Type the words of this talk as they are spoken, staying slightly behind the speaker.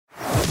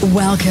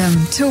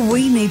Welcome to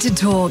We Need to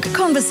Talk,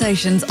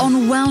 conversations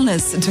on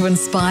wellness to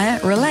inspire,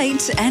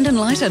 relate and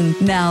enlighten.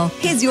 Now,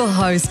 here's your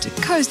host,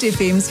 Coast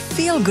FM's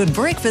Feel Good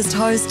Breakfast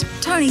host,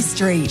 Tony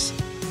Street.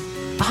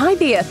 Hi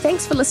there,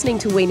 thanks for listening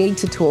to We Need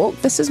to Talk.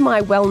 This is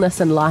my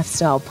wellness and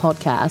lifestyle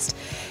podcast.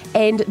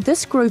 And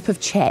this group of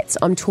chats,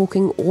 I'm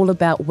talking all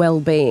about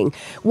well-being,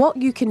 what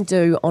you can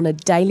do on a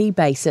daily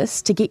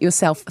basis to get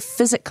yourself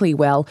physically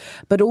well,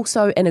 but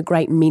also in a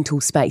great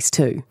mental space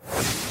too.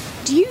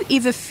 Do you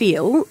ever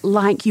feel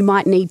like you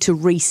might need to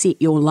reset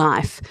your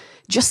life?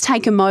 Just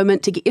take a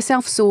moment to get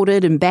yourself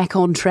sorted and back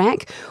on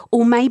track.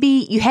 Or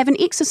maybe you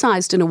haven't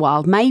exercised in a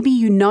while. Maybe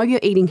you know your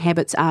eating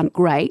habits aren't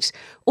great.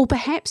 Or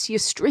perhaps you're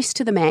stressed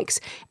to the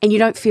max and you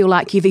don't feel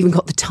like you've even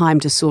got the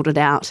time to sort it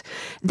out.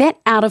 That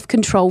out of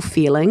control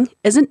feeling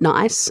isn't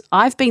nice.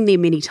 I've been there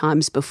many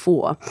times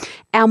before.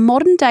 Our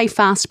modern day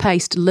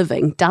fast-paced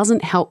living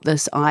doesn't help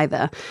this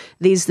either.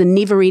 There's the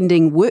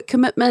never-ending work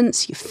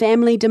commitments, your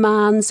family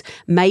demands,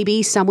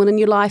 maybe someone in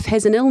your life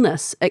has an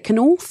illness. It can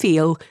all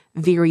feel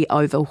very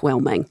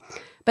overwhelming.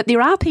 But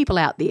there are people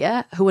out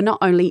there who are not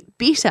only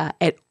better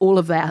at all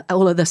of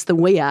this than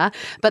we are,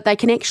 but they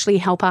can actually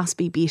help us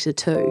be better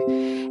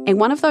too. And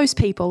one of those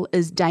people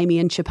is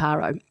Damian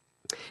Chaparro.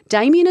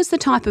 Damian is the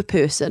type of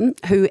person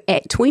who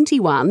at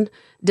 21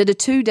 did a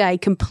 2-day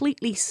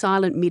completely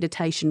silent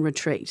meditation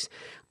retreat.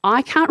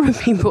 I can't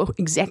remember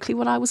exactly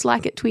what I was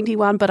like at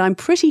 21, but I'm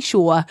pretty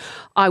sure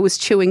I was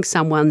chewing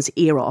someone's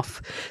ear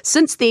off.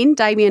 Since then,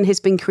 Damian has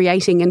been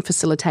creating and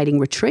facilitating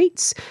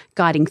retreats,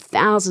 guiding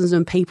thousands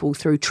of people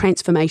through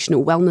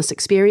transformational wellness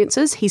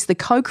experiences. He's the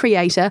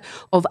co-creator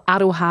of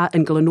Aroha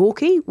in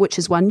Glenorchy, which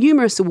has won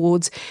numerous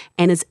awards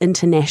and is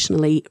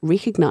internationally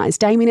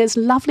recognised. Damian, it's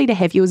lovely to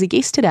have you as a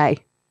guest today.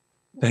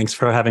 Thanks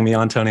for having me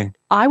on, Tony.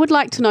 I would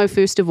like to know,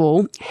 first of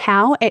all,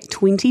 how at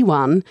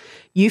 21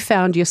 you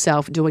found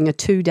yourself doing a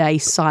 2-day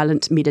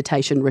silent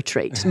meditation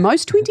retreat.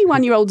 Most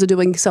 21-year-olds are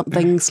doing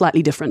something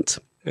slightly different.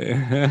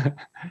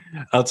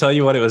 I'll tell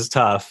you what, it was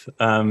tough.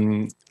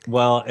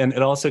 Well, and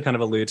it also kind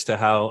of alludes to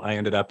how I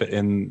ended up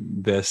in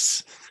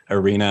this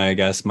arena, I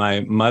guess.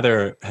 My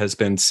mother has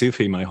been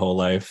Sufi my whole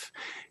life.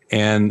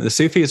 And the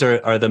Sufis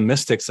are the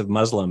mystics of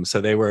Muslims. So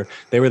they were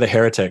the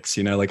heretics,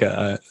 like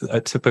a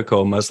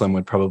typical Muslim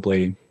would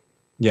probably,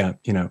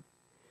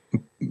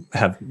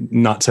 have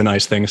not so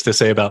nice things to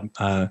say about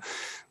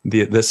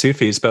the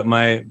Sufis. But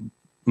my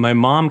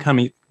mom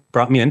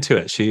brought me into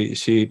it.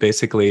 She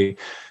basically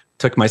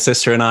took my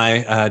sister and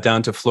I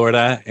down to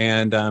Florida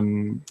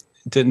and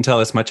didn't tell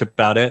us much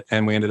about it.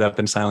 And we ended up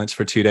in silence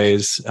for 2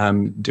 days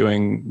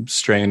doing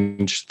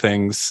strange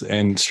things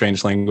in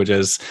strange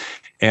languages.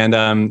 And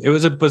it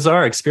was a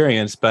bizarre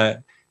experience,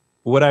 but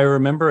what I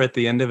remember at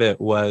the end of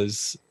it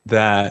was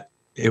that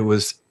it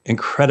was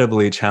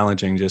incredibly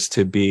challenging just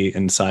to be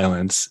in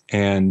silence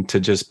and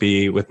to just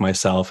be with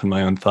myself and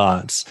my own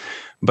thoughts.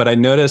 But I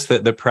noticed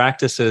that the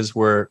practices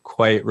were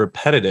quite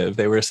repetitive.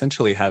 They were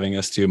essentially having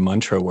us do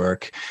mantra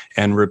work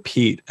and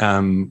repeat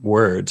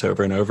words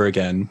over and over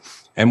again.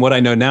 And what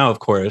I know now, of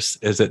course,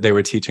 is that they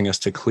were teaching us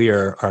to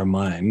clear our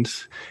mind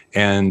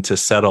and to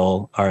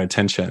settle our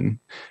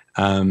attention.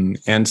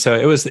 And so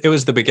it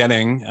was the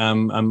beginning.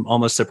 I'm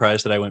almost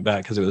surprised that I went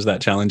back because it was that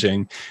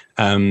challenging.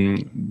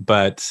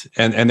 But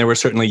there were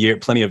certainly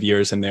plenty of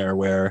years in there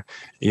where,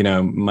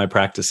 my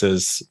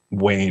practices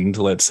waned,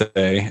 let's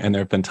say, and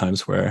there have been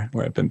times where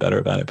I've been better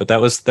about it. But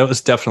that was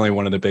definitely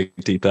one of the big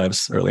deep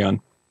dives early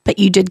on. But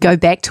you did go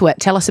back to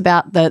it. Tell us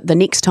about the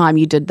next time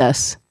you did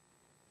this.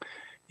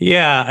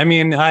 Yeah, I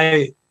mean,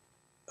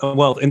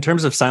 well, in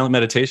terms of silent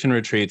meditation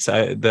retreats,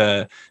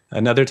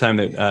 another time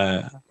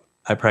that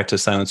I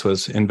practiced silence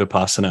was in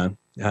Vipassana.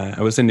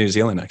 I was in New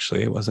Zealand,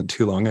 actually. It wasn't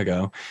too long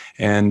ago.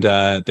 And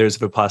there's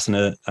a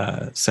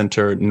Vipassana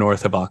center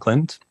north of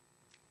Auckland.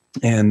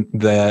 And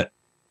the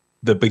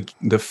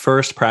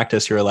first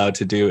practice you're allowed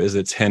to do is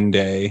a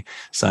 10-day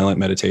silent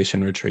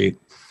meditation retreat.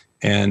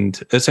 And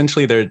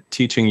essentially, they're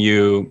teaching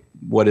you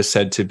what is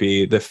said to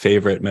be the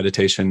favorite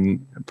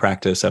meditation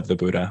practice of the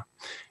Buddha.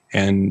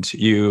 And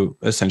you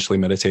essentially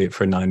meditate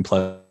for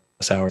 9+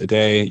 hours a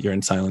day. You're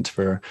in silence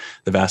for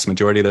the vast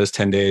majority of those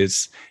 10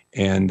 days.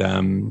 And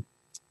I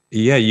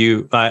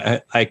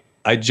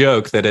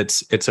joke that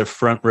it's a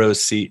front row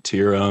seat to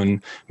your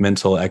own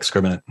mental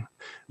excrement,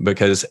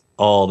 because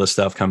all the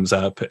stuff comes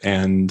up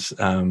and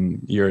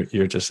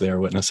you're just there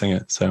witnessing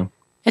it. So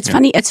It's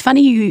funny. It's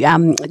funny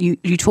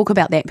you talk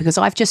about that, because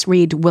I've just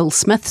read Will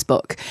Smith's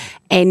book,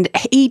 and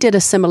he did a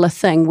similar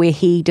thing where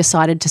he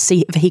decided to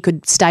see if he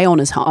could stay on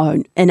his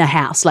own in a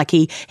house. Like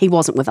he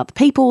wasn't with other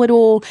people at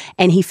all,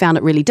 and he found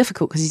it really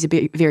difficult because he's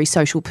a very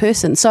social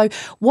person. So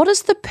what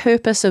is the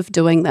purpose of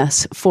doing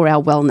this for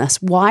our wellness?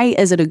 Why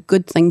is it a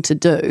good thing to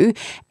do,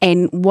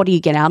 and what do you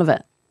get out of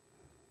it?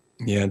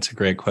 Yeah, it's a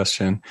great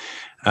question.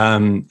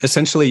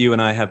 Essentially, you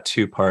and I have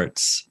two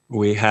parts.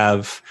 We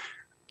have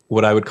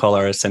what I would call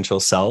our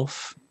essential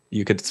self.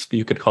 You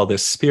could call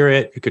this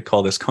spirit, you could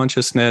call this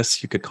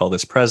consciousness, you could call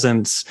this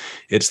presence.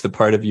 It's the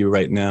part of you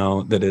right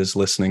now that is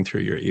listening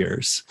through your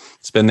ears.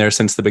 It's been there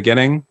since the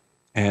beginning,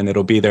 and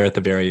it'll be there at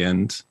the very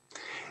end.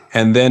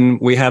 And then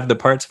we have the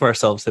parts of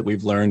ourselves that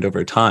we've learned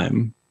over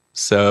time.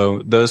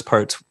 So those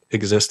parts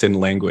exist in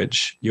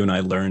language. You and I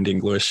learned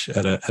English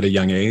at a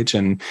young age,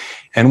 and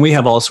we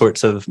have all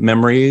sorts of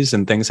memories,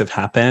 and things have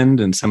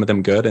happened, and some of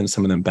them good and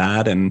some of them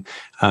bad. And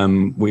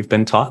we've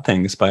been taught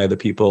things by the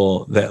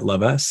people that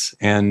love us,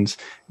 and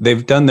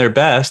they've done their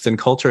best, and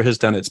culture has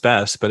done its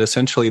best. But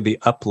essentially, the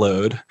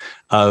upload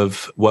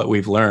of what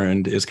we've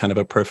learned is kind of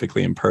a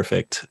perfectly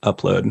imperfect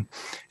upload.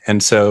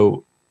 And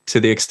so,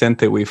 to the extent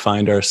that we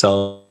find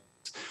ourselves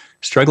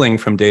struggling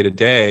from day to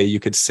day,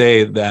 you could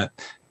say that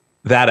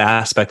that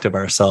aspect of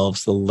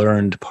ourselves, the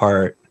learned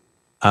part,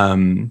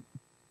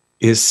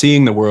 is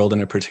seeing the world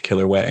in a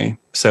particular way.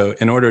 So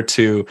in order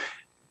to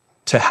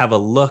have a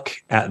look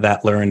at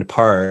that learned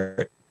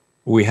part,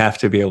 we have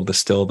to be able to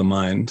still the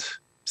mind.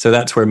 So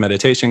that's where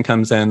meditation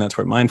comes in. That's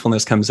where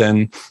mindfulness comes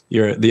in.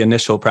 The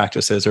initial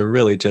practices are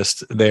really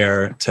just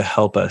there to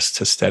help us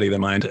to steady the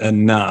mind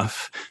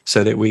enough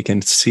so that we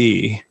can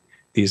see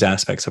these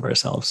aspects of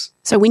ourselves.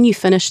 So when you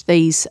finished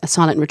these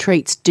silent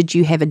retreats, did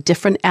you have a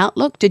different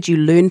outlook? Did you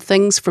learn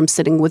things from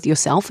sitting with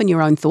yourself and your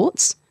own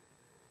thoughts?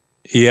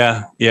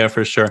 Yeah,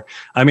 for sure.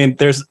 I mean,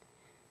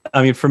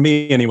 for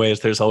me anyways,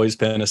 there's always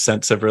been a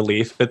sense of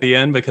relief at the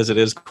end because it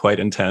is quite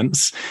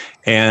intense.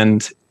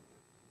 And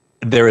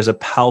there is a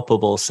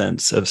palpable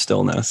sense of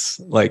stillness.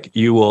 Like,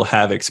 you will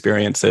have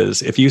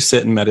experiences. If you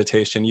sit in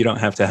meditation, you don't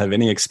have to have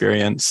any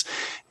experience.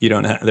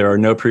 There are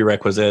no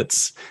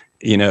prerequisites.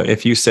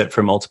 If you sit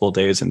for multiple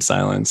days in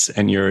silence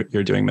and you're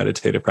doing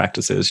meditative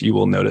practices, you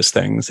will notice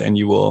things and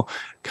you will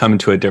come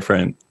to a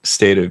different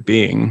state of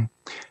being.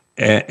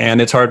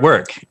 And it's hard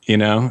work,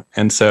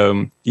 And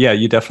so, yeah,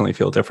 you definitely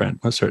feel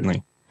different, most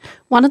certainly.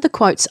 One of the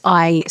quotes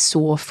I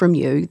saw from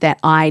you that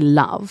I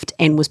loved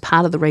and was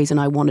part of the reason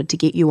I wanted to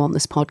get you on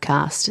this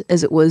podcast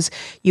is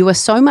you are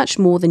so much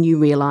more than you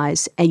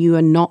realize, and you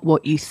are not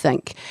what you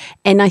think.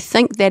 And I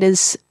think that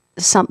is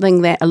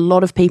something that a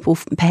lot of people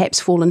perhaps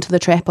fall into the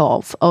trap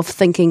of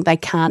thinking they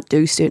can't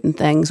do certain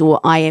things,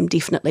 or I am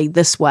definitely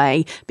this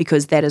way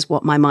because that is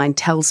what my mind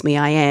tells me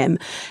I am.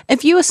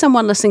 If you are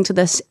someone listening to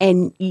this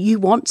and you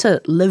want to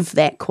live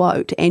that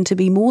quote and to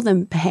be more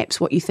than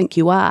perhaps what you think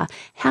you are,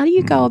 how do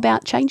you go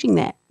about changing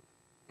that?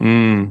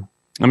 I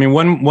mean,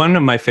 one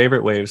of my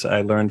favorite ways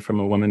I learned from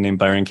a woman named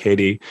Byron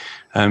Katie.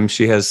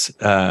 She has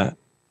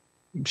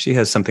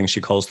something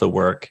she calls the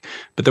work,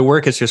 but the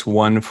work is just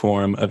one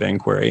form of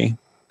inquiry.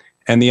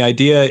 And the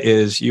idea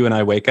is you and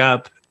I wake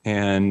up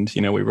and,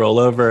 we roll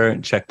over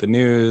and check the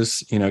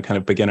news, kind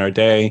of begin our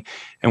day.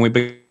 And we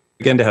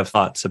begin to have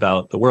thoughts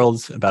about the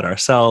world, about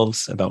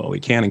ourselves, about what we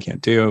can and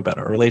can't do, about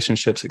our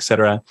relationships,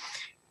 etc.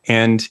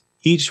 And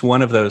each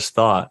one of those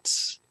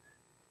thoughts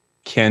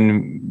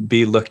can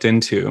be looked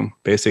into,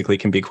 basically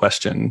can be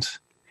questioned.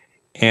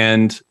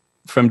 And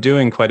from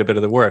doing quite a bit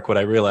of the work, what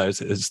I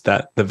realize is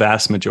that the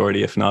vast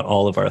majority, if not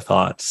all of our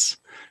thoughts,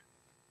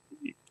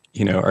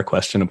 are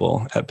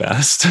questionable at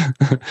best.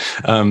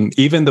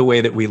 Even the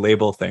way that we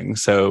label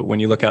things. So when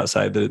you look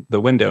outside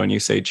the window and you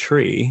say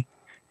tree,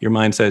 your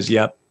mind says,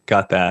 yep,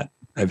 got that.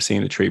 I've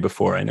seen a tree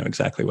before. I know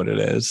exactly what it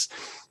is.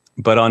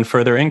 But on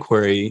further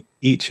inquiry,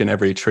 each and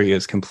every tree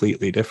is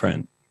completely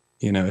different.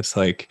 It's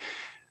like,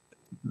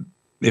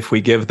 if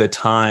we give the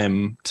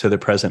time to the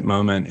present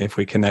moment, if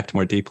we connect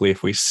more deeply,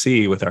 if we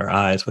see with our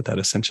eyes, with that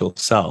essential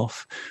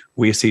self,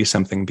 we see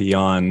something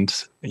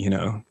beyond,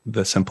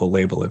 the simple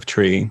label of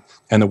tree,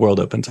 and the world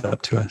opens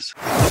up to us.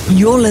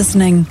 You're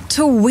listening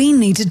to We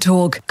Need to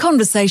Talk,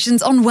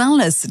 conversations on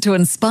wellness to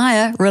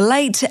inspire,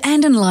 relate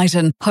and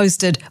enlighten,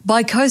 hosted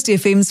by Coast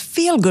FM's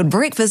Feel Good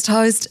Breakfast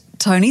host,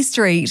 Tony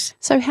Street.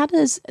 So how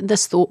does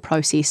this thought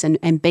process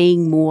and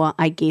being more,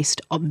 I guess,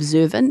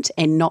 observant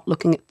and not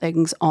looking at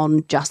things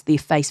on just their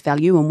face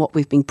value and what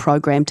we've been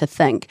programmed to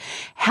think,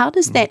 how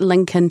does that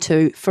link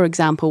into, for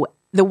example,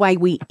 the way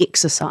we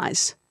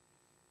exercise?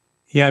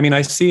 Yeah, I mean,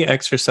 I see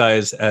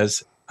exercise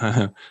as,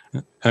 when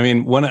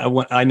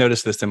I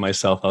noticed this in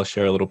myself, I'll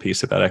share a little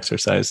piece about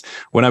exercise.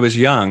 When I was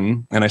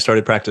young and I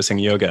started practicing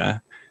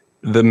yoga,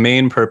 the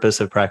main purpose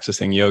of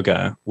practicing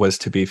yoga was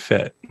to be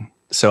fit.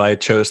 So I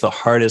chose the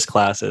hardest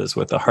classes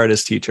with the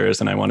hardest teachers,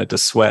 and I wanted to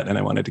sweat and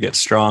I wanted to get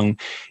strong.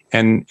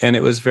 And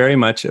it was very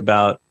much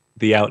about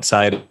the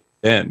outside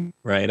in,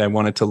 right? I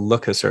wanted to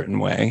look a certain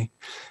way.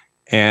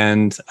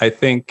 And I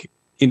think,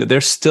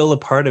 there's still a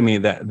part of me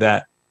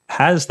that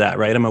has that,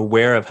 right? I'm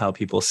aware of how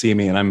people see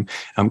me, and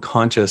I'm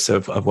conscious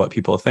of what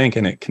people think,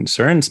 and it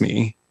concerns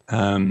me.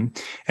 And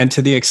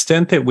to the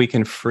extent that we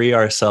can free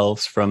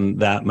ourselves from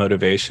that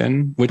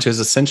motivation, which is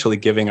essentially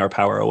giving our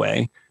power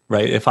away,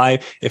 right?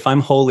 If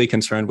I'm wholly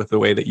concerned with the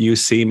way that you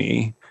see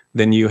me,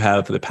 then you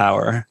have the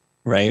power,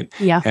 right?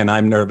 Yeah. And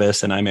I'm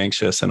nervous and I'm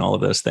anxious and all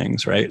of those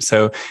things, right?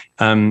 So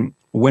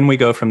when we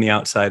go from the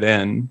outside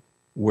in,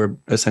 we're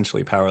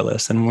essentially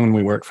powerless. And when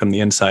we work from the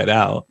inside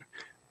out,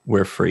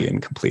 we're free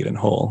and complete and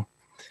whole.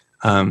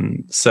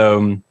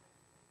 So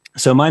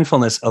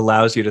mindfulness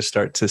allows you to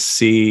start to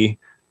see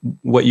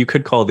what you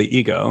could call the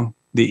ego.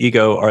 The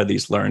ego are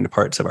these learned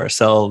parts of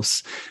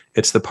ourselves.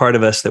 It's the part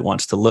of us that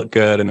wants to look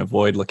good and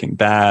avoid looking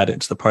bad.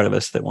 It's the part of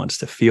us that wants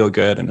to feel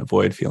good and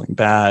avoid feeling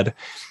bad.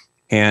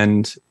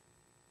 And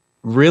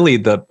really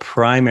the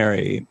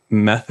primary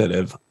method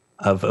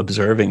of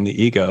observing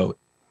the ego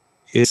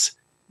is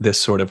this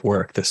sort of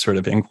work, this sort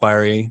of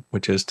inquiry,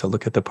 which is to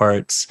look at the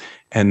parts,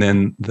 and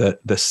then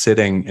the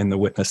sitting in the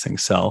witnessing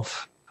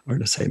self, or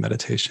to say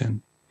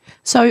meditation.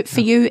 So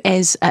for you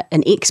as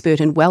an expert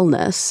in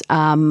wellness,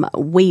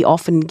 we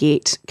often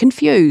get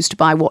confused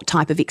by what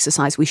type of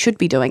exercise we should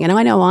be doing. And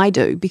I know I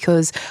do,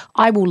 because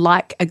I will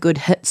like a good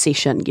HIIT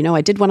session. You know,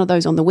 I did one of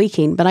those on the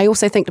weekend, but I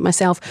also think to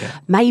myself,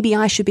 maybe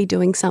I should be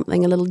doing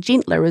something a little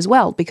gentler as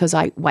well, because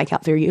I wake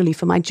up very early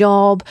for my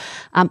job,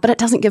 but it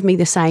doesn't give me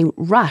the same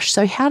rush.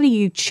 So how do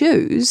you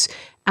choose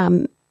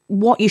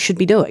what you should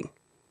be doing?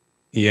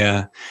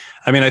 Yeah.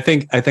 I mean, I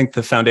think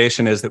the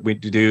foundation is that we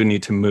do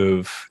need to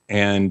move.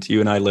 And you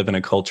and I live in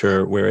a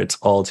culture where it's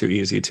all too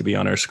easy to be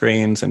on our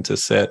screens and to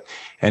sit.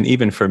 And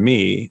even for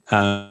me,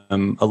 a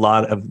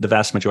lot of the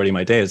vast majority of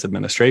my day is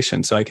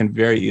administration. So I can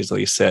very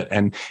easily sit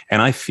and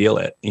I feel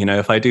it. You know,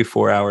 if I do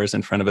 4 hours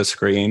in front of a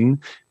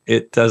screen,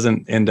 it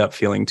doesn't end up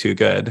feeling too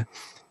good.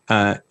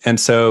 And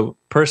so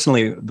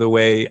personally, the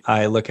way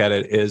I look at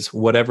it is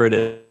whatever it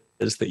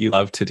is that you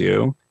love to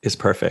do is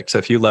perfect. So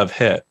if you love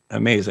HIIT,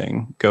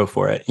 amazing, go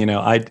for it. You know,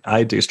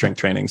 I do strength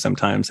training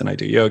sometimes, and I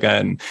do yoga,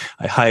 and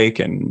I hike,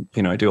 and,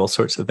 you know, I do all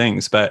sorts of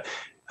things. But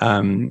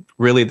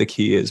really the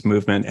key is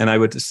movement. And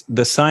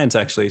the science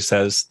actually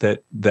says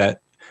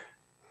that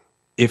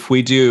if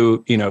we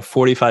do, you know,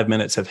 45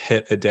 minutes of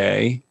HIIT a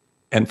day,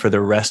 and for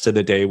the rest of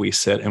the day we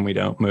sit and we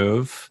don't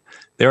move,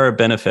 there are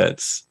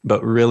benefits,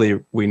 but really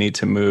we need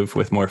to move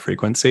with more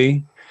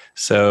frequency.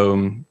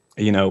 So,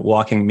 you know,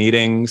 walking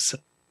meetings,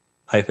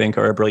 I think,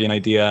 are a brilliant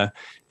idea.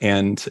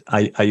 And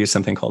I use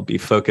something called Be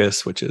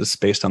Focus, which is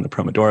based on the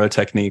Pomodoro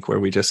technique,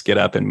 where we just get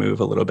up and move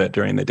a little bit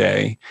during the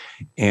day.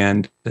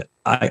 And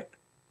I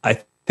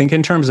think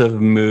in terms of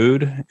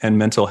mood and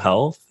mental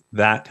health,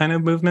 that kind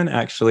of movement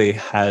actually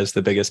has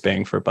the biggest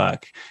bang for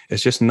buck.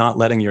 It's just not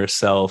letting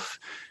yourself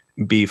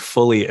be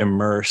fully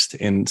immersed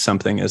in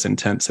something as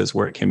intense as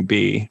work can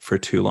be for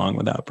too long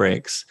without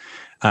breaks.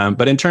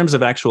 But in terms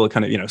of actual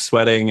kind of, you know,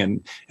 sweating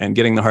and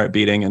getting the heart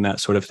beating and that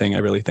sort of thing, I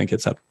really think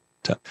it's up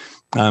to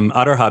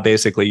Adarha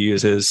basically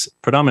uses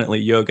predominantly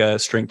yoga,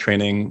 strength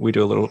training. We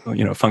do a little,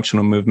 you know,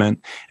 functional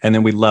movement, and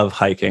then we love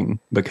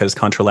hiking because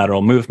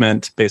contralateral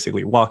movement,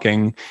 basically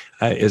walking,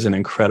 is an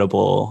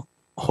incredible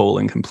whole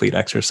and complete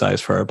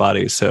exercise for our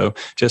bodies. So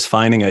just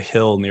finding a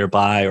hill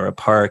nearby or a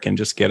park and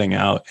just getting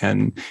out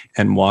and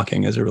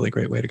walking is a really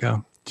great way to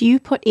go. Do you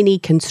put any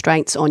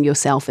constraints on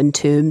yourself in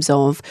terms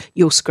of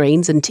your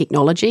screens and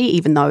technology,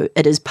 even though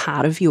it is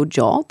part of your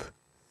job?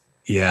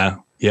 Yeah,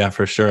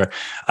 for sure.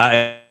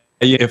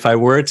 If I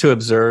were to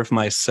observe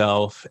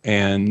myself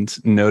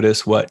and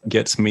notice what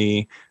gets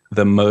me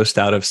the most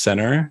out of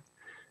center,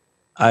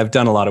 I've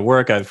done a lot of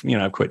work. I've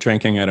quit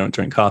drinking. I don't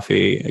drink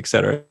coffee, et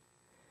cetera.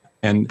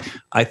 And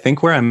I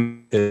think where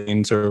I'm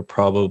things are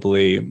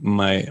probably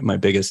my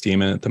biggest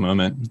demon at the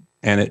moment.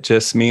 And it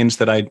just means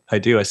that I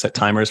set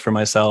timers for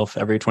myself.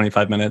 Every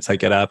 25 minutes I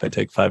get up, I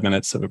take 5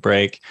 minutes of a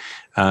break.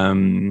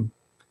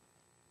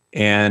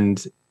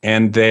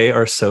 And they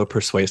are so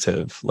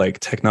persuasive. Like,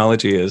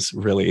 technology is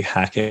really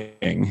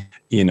hacking,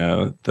 you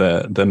know,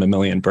 the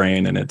mammalian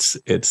brain, and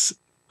it's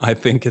I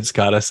think it's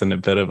got us in a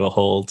bit of a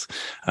hold.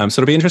 So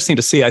it'll be interesting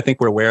to see. I think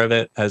we're aware of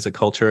it as a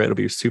culture. It'll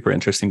be super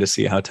interesting to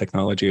see how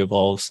technology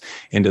evolves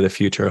into the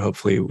future.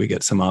 Hopefully we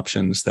get some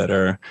options that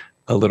are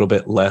a little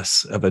bit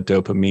less of a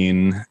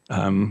dopamine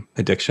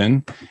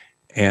addiction.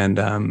 And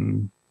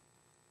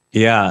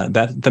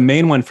that the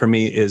main one for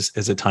me is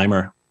a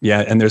timer.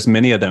 Yeah, and there's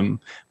many of them,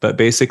 but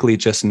basically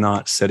just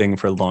not sitting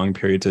for long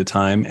periods of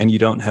time. And you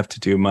don't have to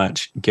do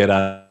much. Get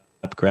up,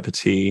 grab a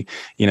tea,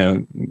 you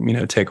know,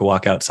 take a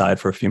walk outside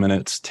for a few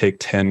minutes, take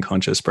 10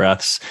 conscious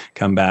breaths,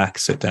 come back,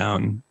 sit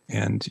down,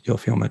 and you'll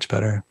feel much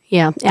better.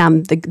 Yeah,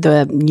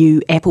 the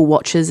new Apple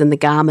Watches and the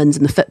Garmins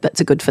and the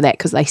Fitbits are good for that,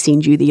 because they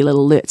send you the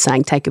little alert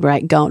saying, take a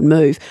break, go and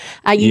move.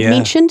 You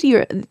mentioned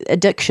your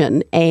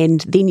addiction,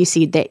 and then you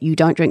said that you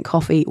don't drink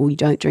coffee or you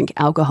don't drink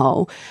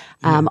alcohol.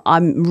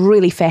 I'm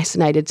really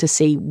fascinated to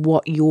see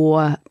what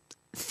your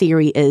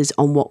theory is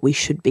on what we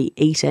should be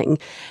eating.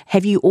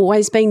 Have you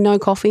always been no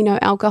coffee, no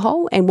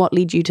alcohol? And what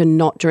led you to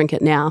not drink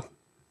it now?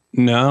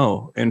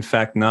 No, in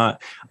fact,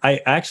 not.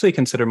 I actually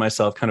consider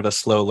myself kind of a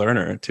slow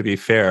learner, to be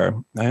fair.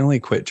 I only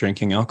quit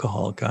drinking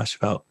alcohol,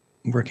 about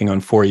working on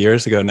 4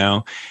 years ago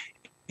now,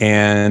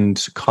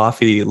 and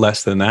coffee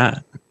less than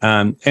that.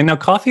 And now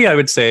coffee, I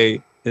would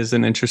say, is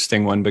an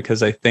interesting one,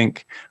 because I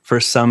think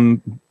for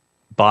some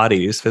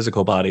bodies,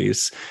 physical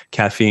bodies,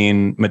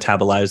 caffeine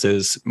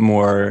metabolizes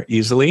more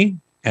easily.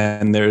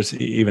 And there's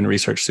even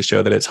research to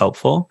show that it's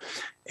helpful.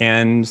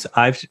 And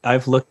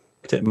I've looked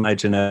at my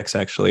genetics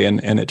actually,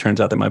 and it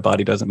turns out that my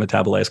body doesn't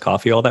metabolize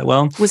coffee all that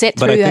well. Was that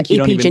But through I an think you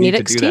don't even need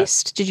to epigenetics do that.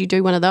 test? Did you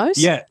do one of those?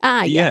 Yeah.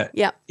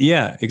 Yeah.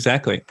 Yeah,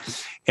 exactly.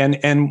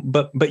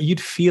 But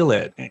you'd feel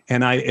it.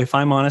 And if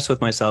I'm honest with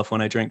myself,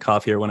 when I drink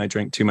coffee or when I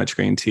drink too much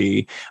green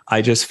tea,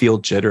 I just feel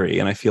jittery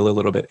and I feel a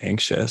little bit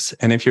anxious.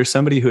 And if you're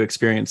somebody who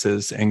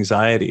experiences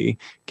anxiety,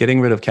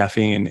 getting rid of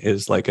caffeine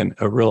is like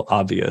a real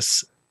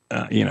obvious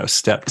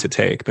step to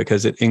take,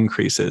 because it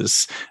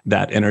increases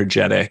that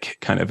energetic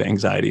kind of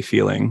anxiety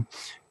feeling.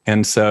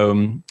 And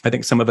so I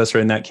think some of us are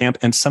in that camp,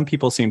 and some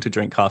people seem to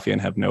drink coffee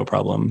and have no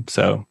problem.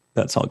 So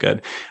that's all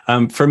good.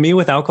 For me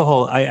with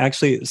alcohol, I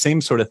actually, same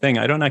sort of thing.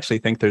 I don't actually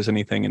think there's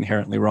anything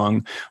inherently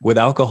wrong with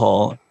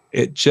alcohol.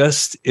 It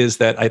just is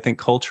that I think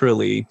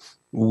culturally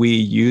we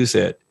use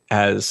it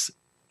as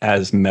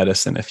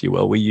medicine, if you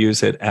will. We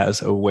use it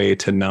as a way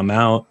to numb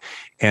out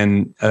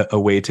and a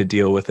way to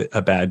deal with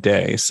a bad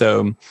day.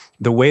 So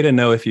the way to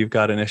know if you've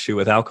got an issue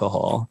with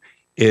alcohol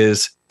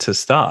is to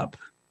stop,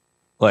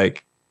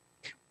 like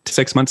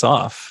 6 months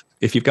off.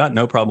 If you've got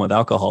no problem with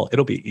alcohol,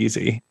 it'll be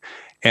easy.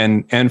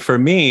 And for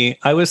me,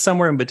 I was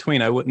somewhere in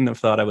between. I wouldn't have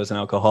thought I was an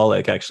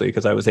alcoholic, actually,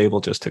 because I was able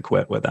just to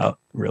quit without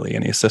really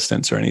any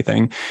assistance or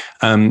anything.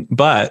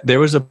 But there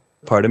was a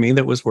part of me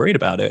that was worried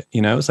about it.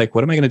 It was like,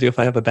 what am I going to do if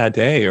I have a bad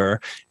day?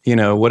 Or,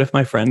 what if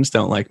my friends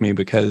don't like me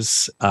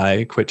because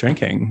I quit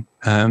drinking?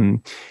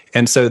 And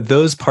so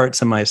those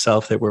parts of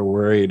myself that were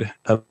worried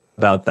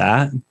about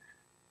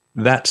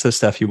that's the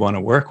stuff you want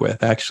to work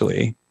with,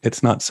 actually.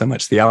 It's not so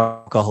much the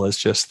alcohol, it's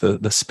just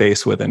the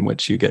space within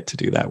which you get to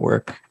do that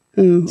work.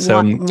 So,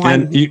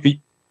 and you,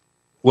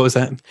 what was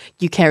that?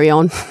 You carry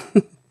on.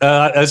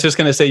 I was just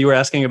going to say, you were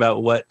asking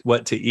about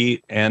what to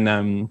eat.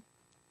 And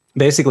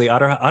basically,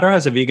 Ottawa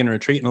has a vegan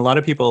retreat. And a lot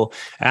of people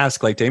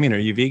ask, like, Damian, are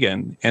you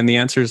vegan? And the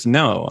answer is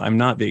no, I'm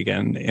not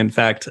vegan. In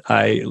fact,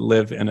 I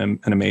live in an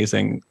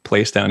amazing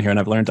place down here, and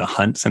I've learned to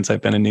hunt since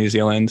I've been in New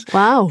Zealand.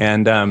 Wow.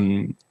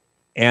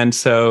 And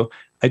so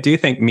I do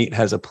think meat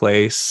has a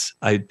place.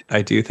 I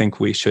do think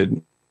we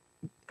should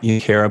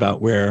care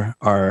about where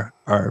our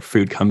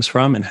food comes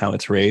from and how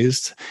it's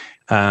raised.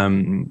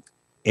 And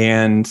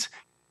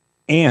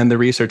the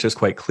research is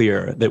quite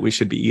clear that we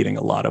should be eating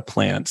a lot of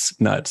plants,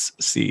 nuts,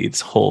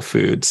 seeds, whole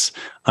foods,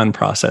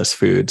 unprocessed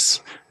foods,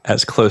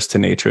 as close to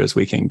nature as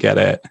we can get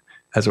it,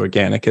 as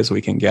organic as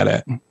we can get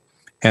it.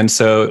 And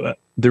so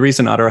the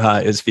reason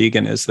Aroha is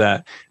vegan is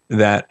that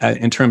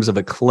in terms of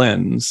a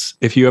cleanse,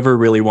 if you ever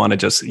really want to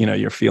just,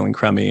 you're feeling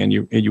crummy and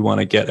you want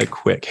to get a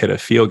quick hit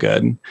of feel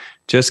good,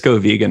 just go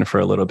vegan for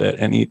a little bit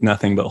and eat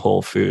nothing but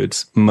whole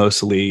foods,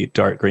 mostly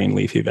dark green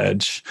leafy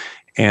veg.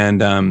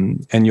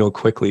 And you'll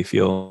quickly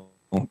feel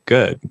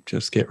good.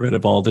 Just get rid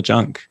of all the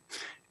junk.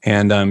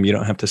 And you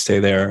don't have to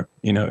stay there,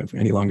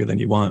 any longer than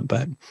you want.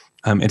 But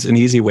it's an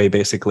easy way,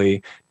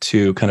 basically,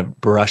 to kind of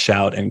brush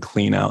out and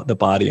clean out the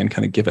body and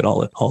kind of give it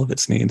all of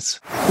its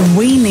needs.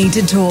 We Need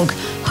to Talk,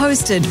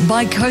 hosted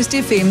by Coast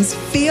FM's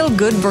Feel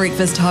Good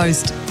Breakfast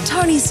host,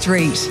 Tony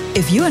Street.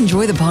 If you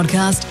enjoy the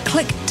podcast,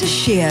 click to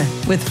share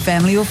with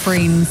family or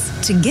friends.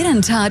 To get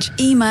in touch,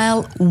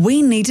 email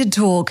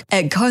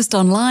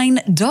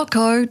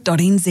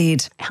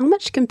weneedtotalk@coastonline.co.nz. How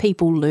much can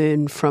people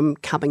learn from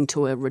coming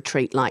to a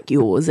retreat like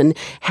yours, and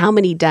how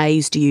many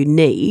days do you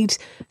need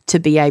to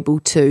be able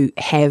to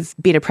have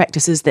better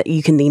practices that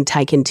you can then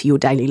take into your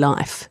daily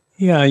life?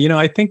 Yeah,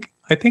 I think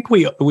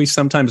we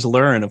sometimes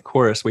learn, of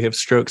course, we have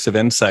strokes of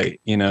insight,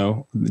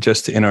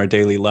 just in our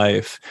daily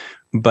life.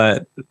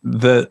 But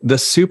the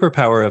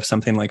superpower of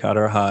something like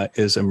Aroha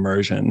is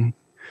immersion.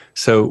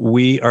 So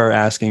we are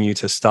asking you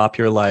to stop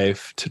your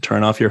life, to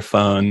turn off your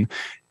phone,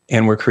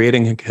 and we're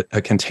creating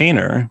a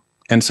container.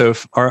 And so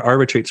if our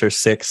retreats are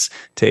 6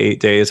 to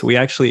 8 days. We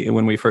actually,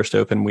 when we first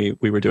opened, we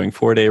were doing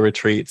 4-day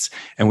retreats,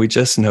 and we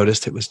just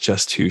noticed it was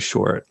just too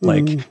short.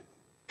 Like,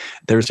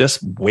 there's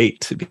just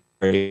weight to be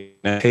carried.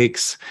 It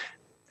takes,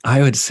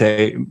 I would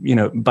say,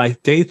 by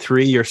day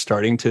 3, you're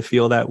starting to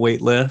feel that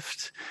weight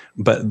lift.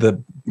 But the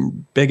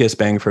biggest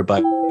bang for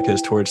buck is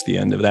towards the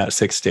end of that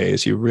 6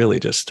 days. You really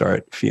just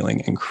start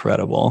feeling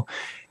incredible.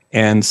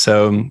 And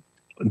so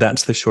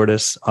that's the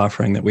shortest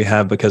offering that we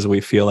have, because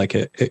we feel like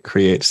it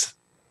creates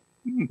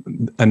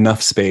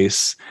enough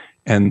space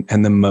and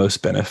the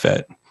most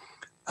benefit.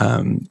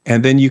 And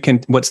then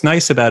what's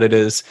nice about it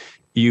is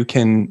you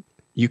can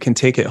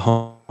take it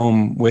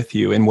home with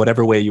you in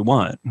whatever way you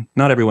want.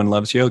 Not everyone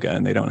loves yoga,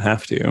 and they don't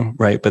have to,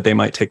 right? But they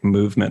might take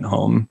movement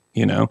home,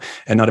 and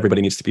not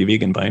everybody needs to be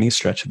vegan by any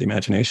stretch of the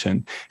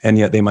imagination. And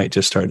yet they might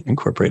just start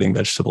incorporating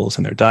vegetables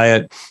in their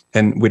diet.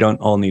 And we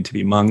don't all need to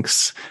be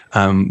monks,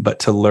 but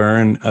to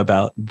learn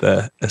about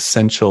the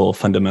essential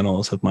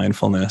fundamentals of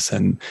mindfulness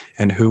and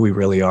who we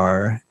really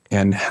are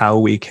and how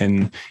we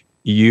can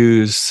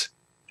use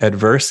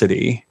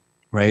adversity.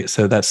 Right.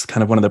 So that's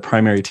kind of one of the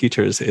primary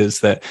teachers, is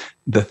that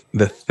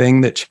the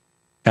thing that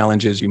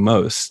challenges you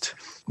most,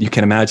 you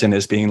can imagine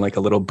as being like a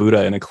little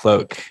Buddha in a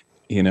cloak,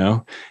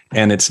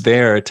 and it's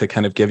there to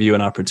kind of give you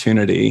an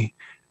opportunity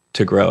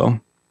to grow.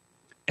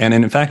 And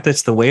in fact,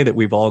 it's the way that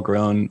we've all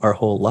grown our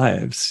whole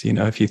lives. You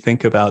know, if you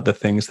think about the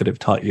things that have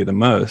taught you the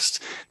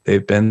most,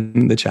 they've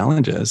been the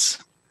challenges.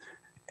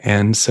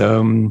 And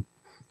so,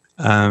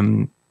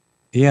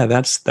 yeah,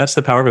 that's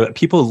the power of it.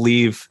 People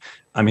leave,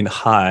 I mean,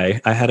 high.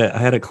 I had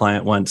a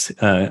client once,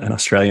 an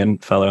Australian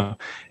fellow,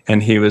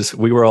 and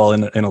we were all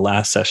in a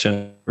last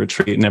session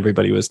retreat, and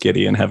everybody was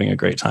giddy and having a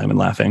great time and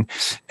laughing.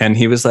 And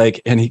he was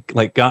like, he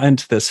got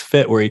into this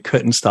fit where he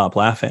couldn't stop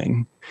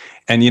laughing.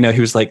 And, you know, he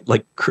was like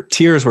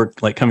tears were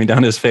like coming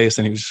down his face,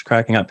 and he was just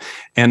cracking up.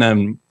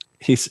 And,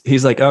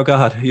 he's like, oh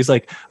God, he's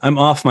like, I'm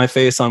off my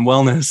face on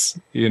wellness,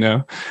 you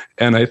know?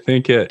 And I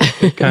think it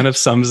kind of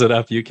sums it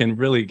up. You can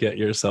really get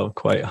yourself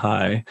quite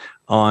high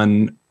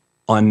on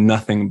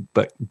nothing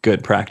but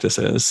good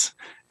practices,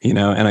 you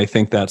know? And I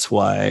think that's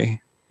why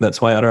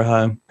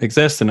Aroha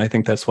exists. And I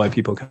think that's why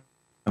people come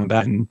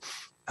back. And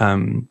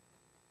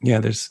yeah,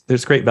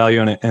 there's great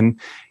value in it.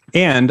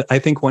 And I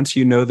think once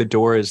you know the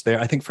door is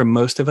there, I think for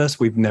most of us,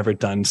 we've never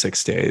done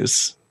 6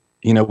 days.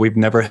 You know, we've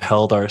never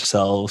held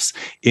ourselves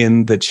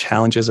in the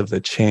challenges of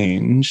the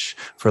change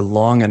for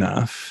long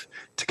enough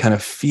to kind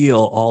of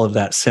feel all of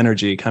that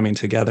synergy coming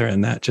together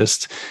and that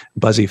just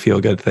buzzy feel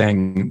good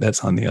thing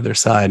that's on the other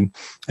side.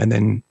 And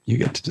then you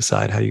get to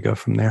decide how you go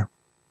from there.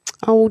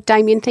 Oh,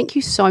 Damian, thank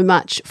you so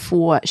much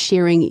for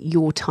sharing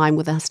your time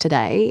with us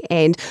today.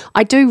 And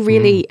I do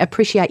really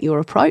appreciate your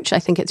approach. I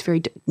think it's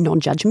very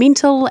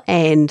non-judgmental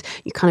and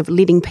you're kind of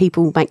letting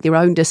people make their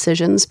own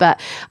decisions.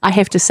 But I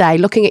have to say,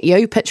 looking at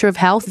you, picture of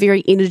health,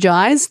 very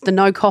energized, the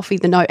no coffee,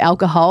 the no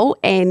alcohol,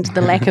 and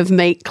the lack of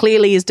meat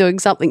clearly is doing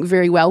something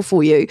very well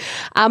for you.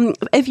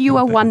 If you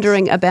are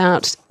wondering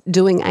about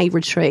doing a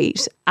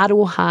retreat,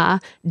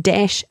 aroha-ha.com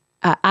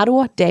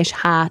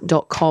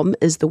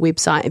is the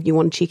website if you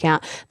want to check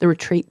out the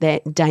retreat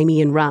that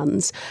Damian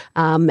runs.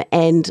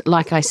 And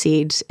like I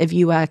said, if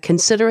you are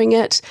considering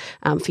it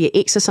for your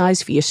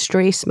exercise, for your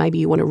stress, maybe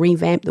you want to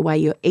revamp the way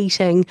you're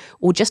eating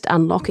or just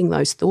unlocking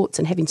those thoughts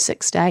and having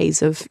 6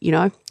 days of, you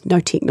know, no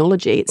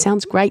technology. It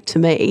sounds great to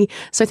me.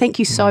 So thank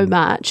you so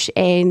much.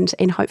 And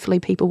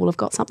hopefully people will have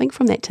got something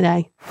from that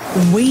today.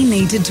 We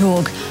Need to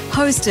Talk,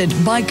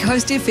 hosted by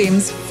Coast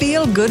FM's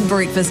Feel Good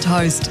Breakfast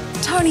host,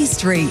 Tony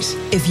Street.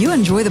 If you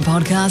enjoy the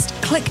podcast,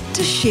 click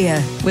to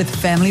share with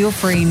family or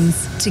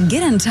friends. To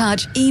get in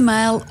touch,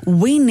 email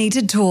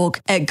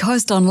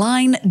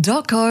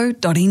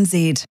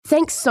weneedtotalk@coastonline.co.nz.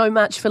 Thanks so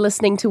much for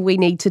listening to We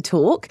Need to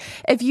Talk.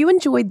 If you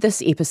enjoyed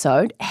this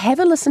episode, have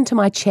a listen to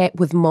my chat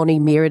with Moni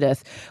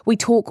Meredith. We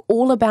talk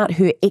all about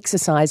her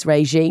exercise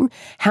regime,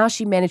 how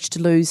she managed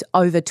to lose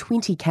over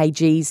 20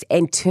 kgs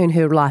and turn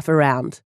her life around.